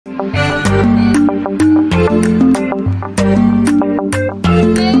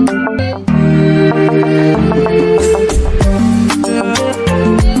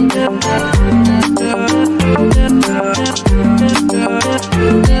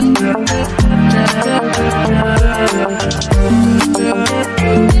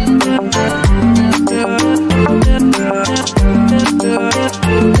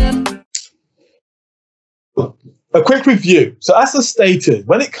A quick review. So as I stated,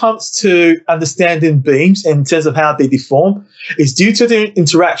 when it comes to understanding beams in terms of how they deform, it's due to the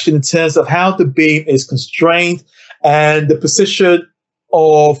interaction in terms of how the beam is constrained and the position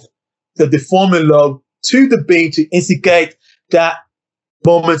of the deforming load to the beam to instigate that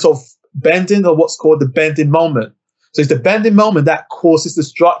moment of bending, or what's called the bending moment. So it's the bending moment that causes the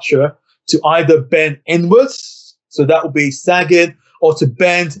structure to either bend inwards, so that will be sagging, or to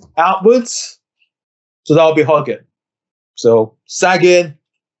bend outwards, so that will be hugging. So sagging,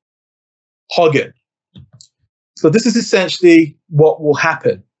 hugging. So this is essentially what will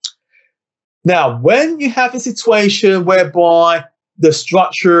happen. Now, when you have a situation whereby the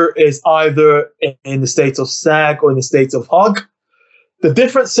structure is either in the state of sag or in the state of hug, the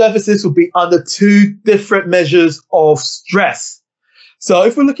different surfaces will be under two different measures of stress. So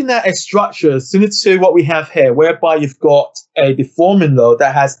if we're looking at a structure similar to what we have here, whereby you've got a deforming load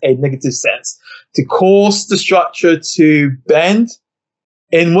that has a negative sense to cause the structure to bend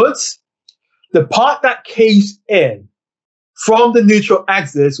inwards, the part that caves in from the neutral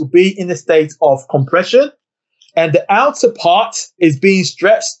axis will be in a state of compression, and the outer part is being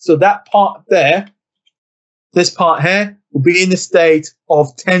stretched. So that part there, this part here, will be in a state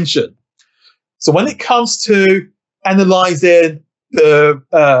of tension. So when it comes to analyzing the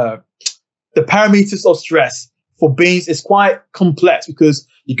parameters of stress for beams, it's quite complex because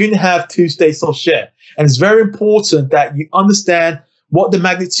you're going to have two states of shear. And it's very important that you understand what the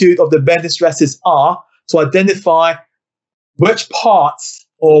magnitude of the bending stresses are to identify which parts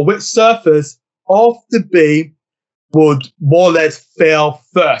or which surface of the beam would more or less fail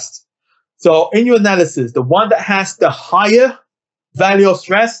first. So in your analysis, the one that has the higher value of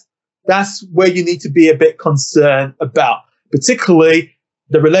stress, that's where you need to be a bit concerned about, particularly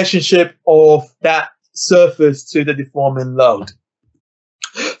the relationship of that surface to the deforming load.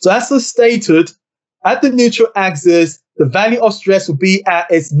 So as I stated, at the neutral axis, the value of stress will be at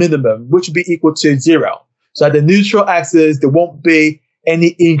its minimum, which will be equal to 0. So at the neutral axis, there won't be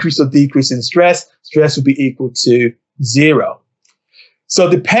any increase or decrease in stress. Stress will be equal to 0. So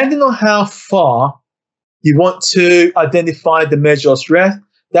depending on how far you want to identify the measure of stress,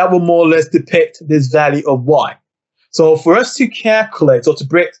 that will more or less depict this value of y. So for us to calculate or to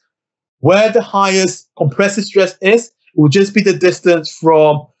predict where the highest compressive stress is, it will just be the distance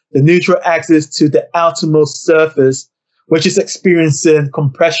from the neutral axis to the outermost surface, which is experiencing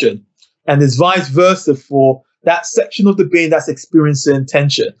compression. And it's vice versa for that section of the beam that's experiencing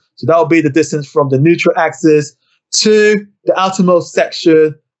tension. So that will be the distance from the neutral axis to the outermost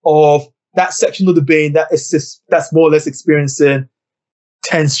section of that section of the beam that's more or less experiencing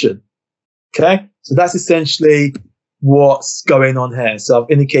tension. Okay, so that's essentially what's going on here. So I've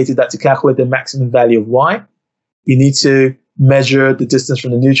indicated that to calculate the maximum value of y, you need to measure the distance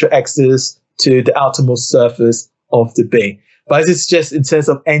from the neutral axis to the outermost surface of the beam. But as it's just in terms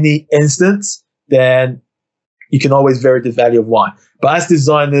of any instance, then you can always vary the value of y. But as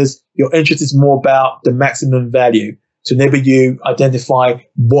designers, your interest is more about the maximum value to enable you identify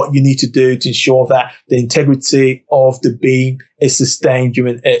what you need to do to ensure that the integrity of the beam is sustained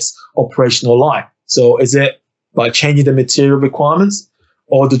during its operational life. So is it by changing the material requirements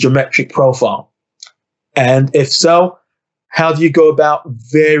or the geometric profile? And if so, how do you go about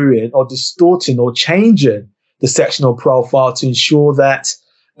varying or distorting or changing the sectional profile to ensure that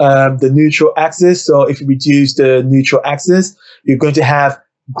the neutral axis, so if you reduce the neutral axis, you're going to have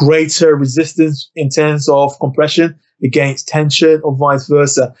greater resistance in terms of compression against tension or vice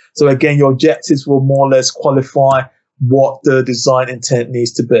versa. So again, your objectives will more or less qualify what the design intent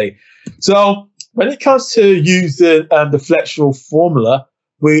needs to be. So when it comes to using the flexural formula,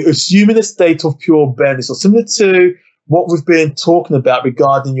 we're assuming a state of pure bending. So similar to what we've been talking about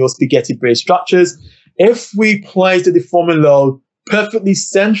regarding your spaghetti bridge structures, if we place the deforming load perfectly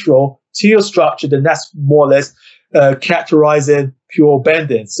central to your structure, then that's more or less characterizing pure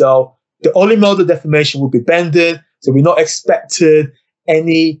bending. So the only mode of deformation will be bending. So we're not expecting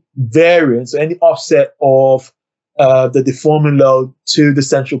any variance or any offset of the deforming load to the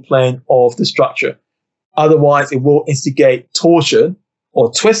central plane of the structure. Otherwise, it will instigate torsion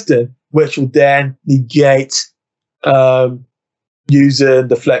or twisting, which will then negate using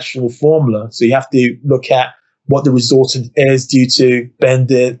the flexural formula. So you have to look at what the resultant is due to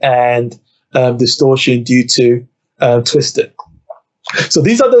bending and distortion due to twisting. So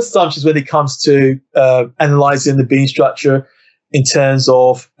these are the assumptions when it comes to analyzing the beam structure in terms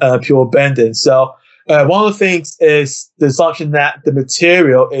of pure bending. So one of the things is the assumption that the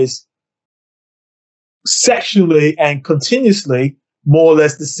material is sectionally and continuously more or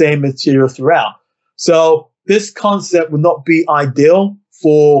less the same material throughout. So this concept would not be ideal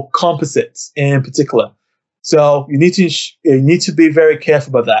for composites in particular. So you need to be very careful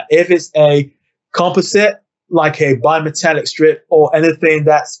about that. If it's a composite, like a bimetallic strip or anything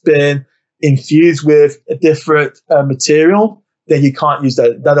that's been infused with a different material, then you can't use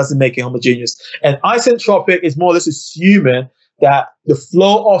that. That doesn't make it homogeneous. And isentropic is more or less assuming that the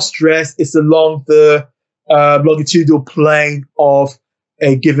flow of stress is along the longitudinal plane of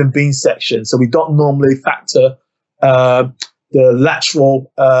a given beam section. So we don't normally factor the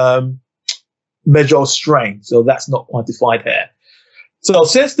lateral measure of strain. So that's not quantified here. So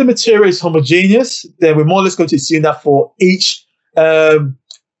since the material is homogeneous, then we're more or less going to assume that for each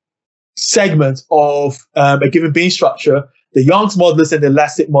segment of a given beam structure, the Young's modulus and the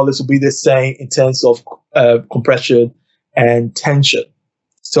elastic modulus will be the same in terms of compression and tension.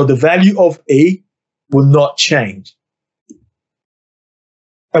 So the value of E will not change.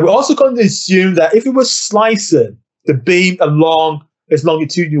 And we're also going to assume that if it was slicing the beam along its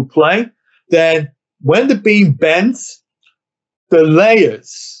longitudinal plane, then when the beam bends, the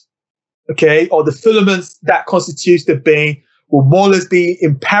layers, okay, or the filaments that constitutes the beam will more or less be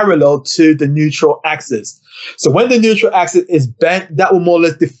in parallel to the neutral axis. So when the neutral axis is bent, that will more or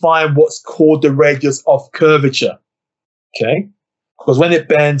less define what's called the radius of curvature, okay? Because when it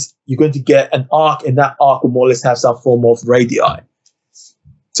bends, you're going to get an arc, and that arc will more or less have some form of radii.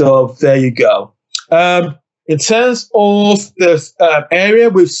 So there you go. In terms of the area,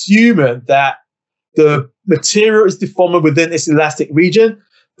 we're assuming that the material is deforming within its elastic region.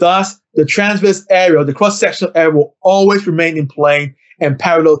 Thus, the transverse area, the cross-sectional area, will always remain in plane and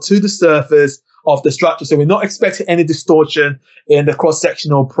parallel to the surface of the structure. So we're not expecting any distortion in the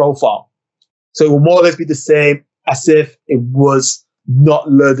cross-sectional profile. So it will more or less be the same as if it was not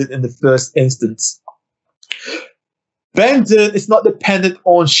loaded in the first instance. Bending is not dependent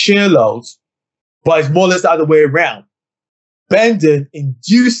on shear loads, but it's more or less the other way around. Bending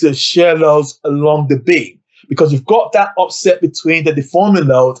induces shear loads along the beam because you've got that offset between the deforming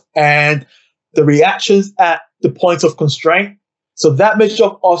load and the reactions at the point of constraint. So that measure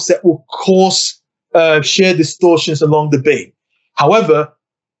of offset will cause shear distortions along the beam. However,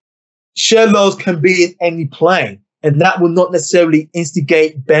 shear loads can be in any plane, and that will not necessarily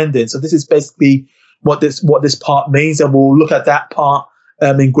instigate bending. So this is basically what this part means, and we'll look at that part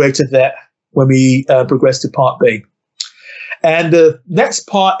in greater depth when we progress to part B. And the next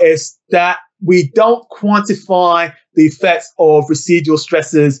part is that we don't quantify the effects of residual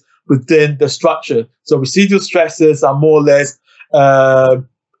stresses within the structure. So residual stresses are more or less a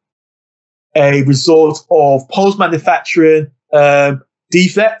result of post-manufacturing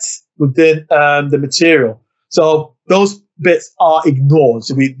defects within the material. So those bits are ignored.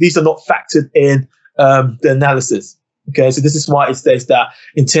 So these are not factored in the analysis. Okay, so this is why it states that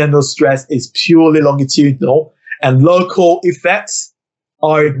internal stress is purely longitudinal and local effects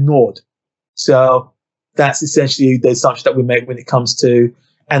are ignored. So that's essentially the assumption that we make when it comes to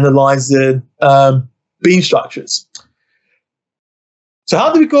analyzing beam structures. So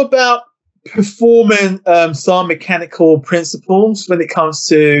how do we go about performing some mechanical principles when it comes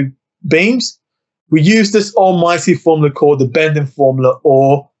to beams? We use this almighty formula called the bending formula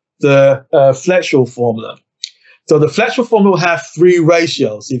or the flexural formula. So the flexural formula will have three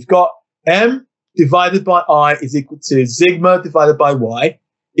ratios. You've got M divided by I is equal to sigma divided by Y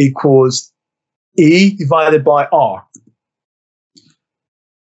equals E divided by R.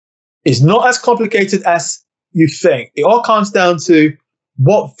 It's not as complicated as you think. It all comes down to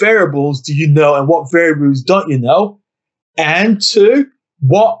what variables do you know and what variables don't you know, and to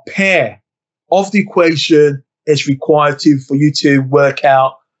what pair of the equation is required for you to work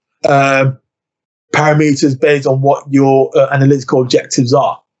out parameters based on what your analytical objectives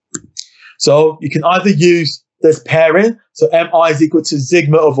are. So you can either use this pairing, so Mi is equal to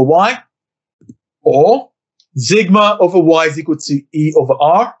sigma over Y, or sigma over Y is equal to E over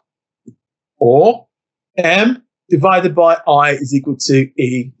R, or M divided by I is equal to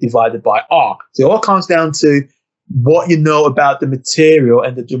E divided by R. So it all comes down to what you know about the material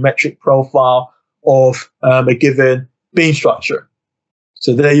and the geometric profile of a given beam structure.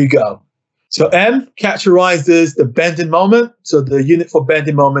 So there you go. So M characterizes the bending moment. So the unit for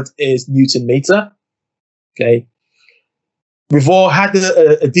bending moment is Newton meter. Okay. We've all had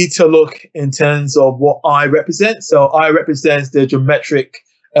a detailed look in terms of what I represent. So I represents the geometric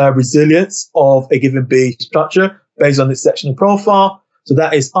resilience of a given beam structure based on its sectional profile. So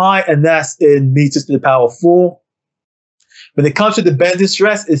that is I, and that's in meters to the power of 4. When it comes to the bending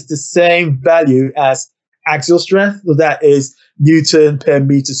stress, it's the same value as axial stress. So that is Newton per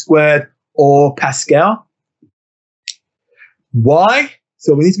meter squared or Pascal. Y,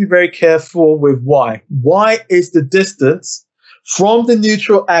 so we need to be very careful with Y. Y is the distance from the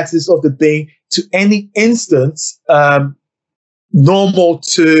neutral axis of the beam to any instance normal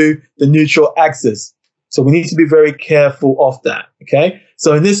to the neutral axis. So we need to be very careful of that, okay?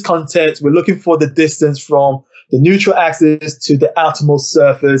 So in this context, we're looking for the distance from the neutral axis to the outermost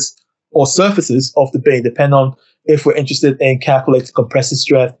surface or surfaces of the beam, depending on if we're interested in calculating compressive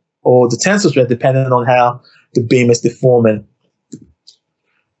stress or the tensile stress, depending on how the beam is deforming.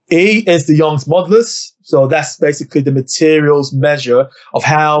 E is the Young's modulus. So that's basically the materials measure of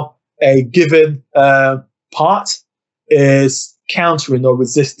how a given part is countering or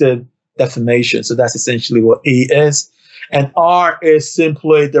resisting deformation. So that's essentially what E is. And R is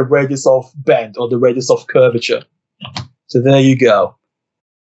simply the radius of bend or the radius of curvature. So there you go.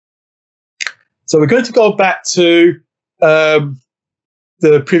 So we're going to go back to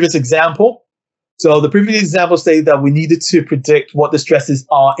the previous example. So the previous example stated that we needed to predict what the stresses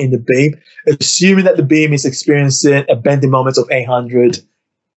are in the beam, assuming that the beam is experiencing a bending moment of 800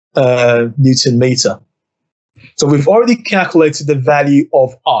 Newton meter. So we've already calculated the value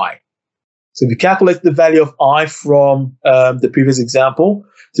of I. So we calculated the value of I from the previous example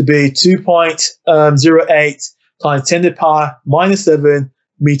to be 2.08 times 10 to the power minus 7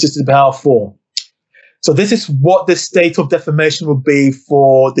 meters to the power 4. So this is what the state of deformation will be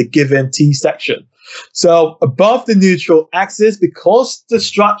for the given T section. So above the neutral axis, because the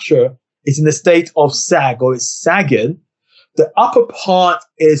structure is in a state of sag or it's sagging, the upper part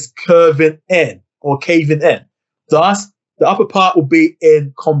is curving in or caving in. Thus, the upper part will be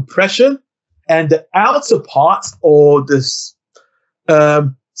in compression and the outer part or this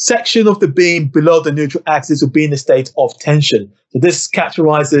section of the beam below the neutral axis will be in a state of tension. So this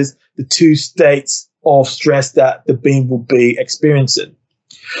characterizes the two states of stress that the beam will be experiencing.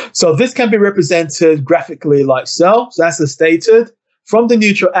 So this can be represented graphically like so. So as stated, from the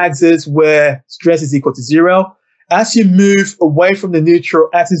neutral axis where stress is equal to 0, as you move away from the neutral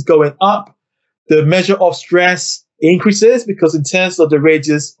axis going up, the measure of stress increases because in terms of the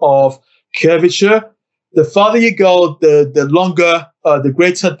radius of curvature, the farther you go, the longer, the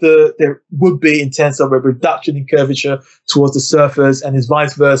greater there would be in terms of a reduction in curvature towards the surface, and is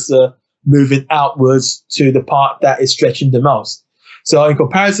vice versa, moving outwards to the part that is stretching the most. So in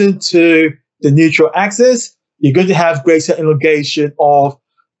comparison to the neutral axis, you're going to have greater elongation of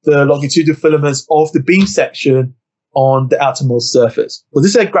the longitudinal filaments of the beam section on the outermost surface. Well,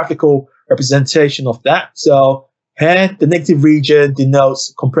 this is a graphical representation of that. So here, the negative region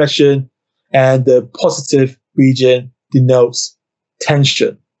denotes compression, and the positive region denotes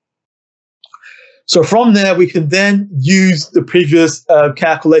tension. So from there, we can then use the previous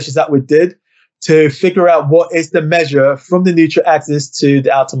calculations that we did to figure out what is the measure from the neutral axis to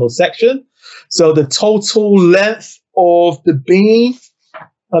the outermost section. So the total length of the beam,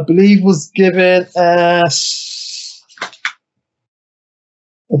 I believe, was given as,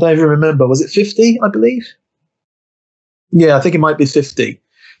 I don't even remember, was it 50, I believe? Yeah, I think it might be 50.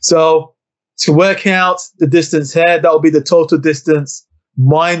 So to work out the distance here, that will be the total distance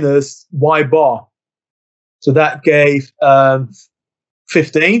minus y bar. So that gave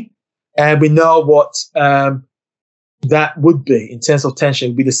 15. And we know what that would be in terms of tension. It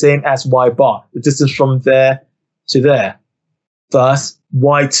would be the same as y bar, the distance from there to there. Thus,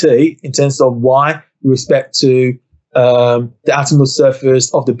 yt in terms of y with respect to the outermost surface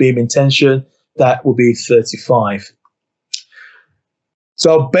of the beam in tension, that will be 35.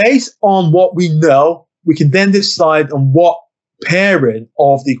 So based on what we know, we can then decide on what pairing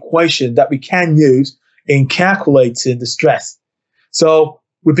of the equation that we can use in calculating the stress. So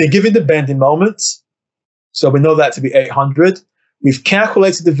we've been given the bending moment. So we know that to be 800. We've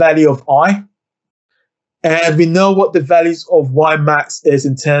calculated the value of I. And we know what the values of Y max is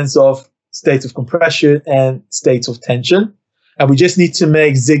in terms of state of compression and state of tension. And we just need to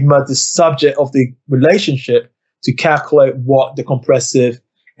make sigma the subject of the relationship to calculate what the compressive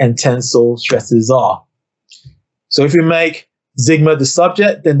and tensile stresses are. So if we make sigma the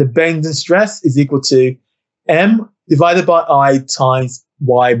subject, then the bending stress is equal to M divided by I times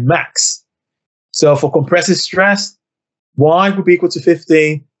Y max. So for compressive stress, Y would be equal to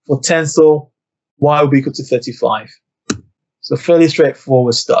 15. For tensile, Y would be equal to 35. So fairly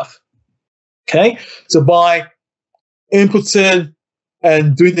straightforward stuff. Okay, so by inputting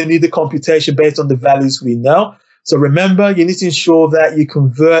and doing the needed computation based on the values we know. So remember, you need to ensure that you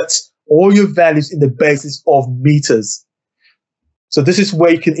convert all your values in the basis of meters. So this is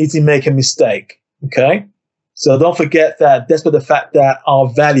where you can easily make a mistake, okay? So don't forget that despite the fact that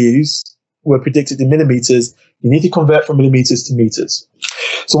our values were predicted in millimeters, you need to convert from millimeters to meters.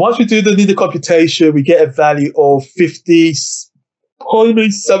 So once we do the needed computation, we get a value of 57.6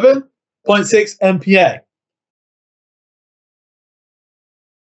 MPa.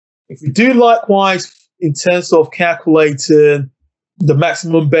 If we do likewise in terms of calculating the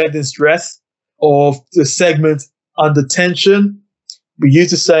maximum bending stress of the segment under tension, we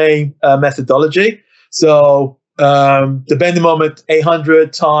use the same methodology. So the bending moment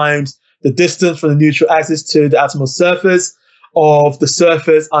 800 times the distance from the neutral axis to the outermost surface of the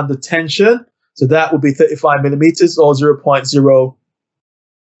surface under tension. So that would be 35 millimeters or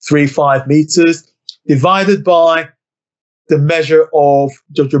 0.035 meters divided by the measure of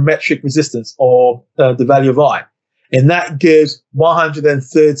the geometric resistance or the value of I. And that gives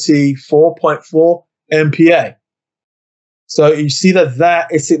 134.4 MPa. So you see that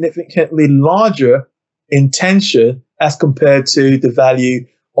that is significantly larger in tension as compared to the value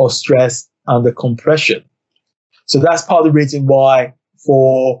of stress under compression. So that's part of the reason why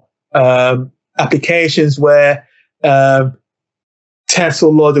for applications where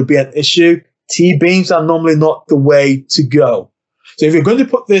tensile load will be an issue, T-beams are normally not the way to go. So if you're going to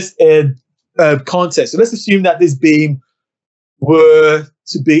put this in context, so let's assume that this beam were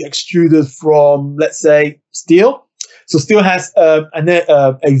to be extruded from, let's say, steel. So steel has a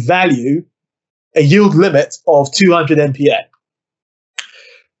value, a yield limit of 200 MPa.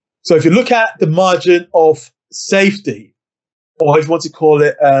 So if you look at the margin of safety, or if you want to call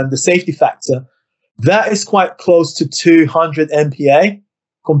it the safety factor, that is quite close to 200 MPa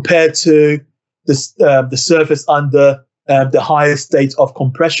compared to the surface under the highest state of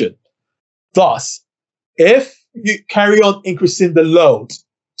compression. Thus, if you carry on increasing the load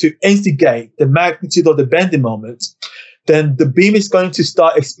to instigate the magnitude of the bending moment, then the beam is going to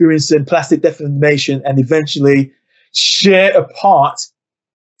start experiencing plastic deformation and eventually shear apart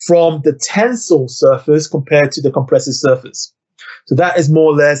from the tensile surface compared to the compressive surface. So that is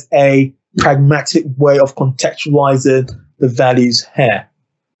more or less a pragmatic way of contextualizing the values here.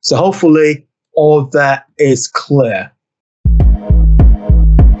 So hopefully all of that is clear.